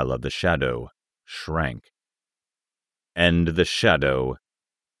profile of the Shadow shrank. And the Shadow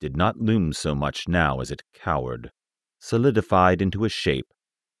did not loom so much now as it cowered, solidified into a shape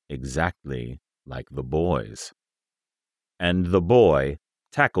exactly like the boy's. And the boy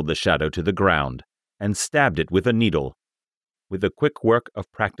tackled the Shadow to the ground and stabbed it with a needle. With a quick work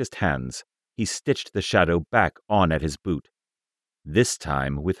of practiced hands, he stitched the Shadow back on at his boot, this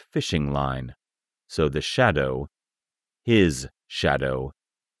time with fishing line, so the Shadow, his Shadow,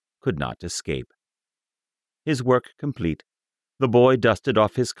 could not escape. His work complete, the boy dusted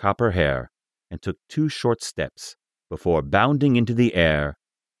off his copper hair and took 2 short steps before bounding into the air,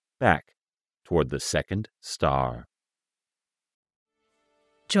 back toward the second star.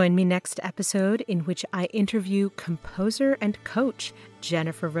 Join me next episode in which I interview composer and coach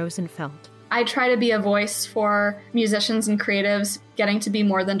Jennifer Rosenfeld. I try to be a voice for musicians and creatives getting to be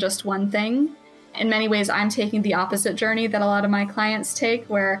more than just one thing. In many ways, I'm taking the opposite journey that a lot of my clients take,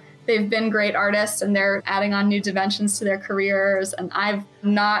 where they've been great artists and they're adding on new dimensions to their careers. And I've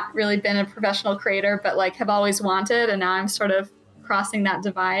not really been a professional creator, but have always wanted. And now I'm sort of crossing that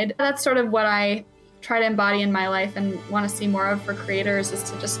divide. That's sort of what I try to embody in my life and want to see more of for creators, is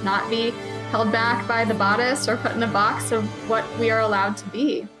to just not be held back by the bodice or put in a box of what we are allowed to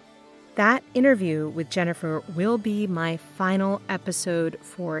be. That interview with Jennifer will be my final episode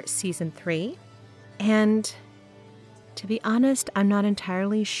for season 3. And to be honest, I'm not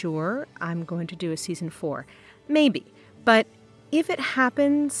entirely sure I'm going to do a season 4. Maybe. But if it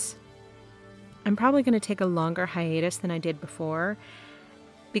happens, I'm probably going to take a longer hiatus than I did before,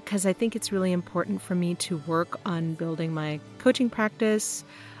 because I think it's really important for me to work on building my coaching practice,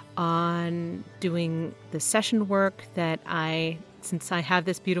 on doing the session work that since I have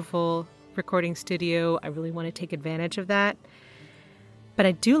this beautiful recording studio, I really want to take advantage of that. But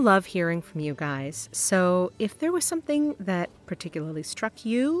I do love hearing from you guys. So if there was something that particularly struck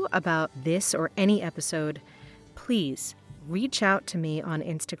you about this or any episode, please reach out to me on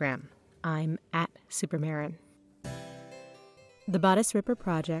Instagram. I'm @SuperMarin. The Bodice Ripper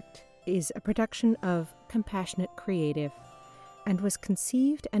Project is a production of Compassionate Creative and was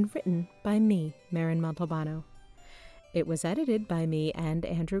conceived and written by me, Marin Montalbano. It was edited by me and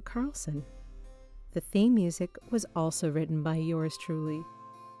Andrew Carlson. The theme music was also written by yours truly.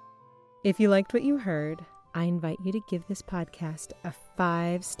 If you liked what you heard, I invite you to give this podcast a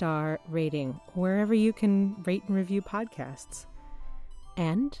 5-star rating wherever you can rate and review podcasts.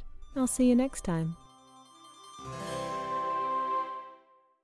 And I'll see you next time.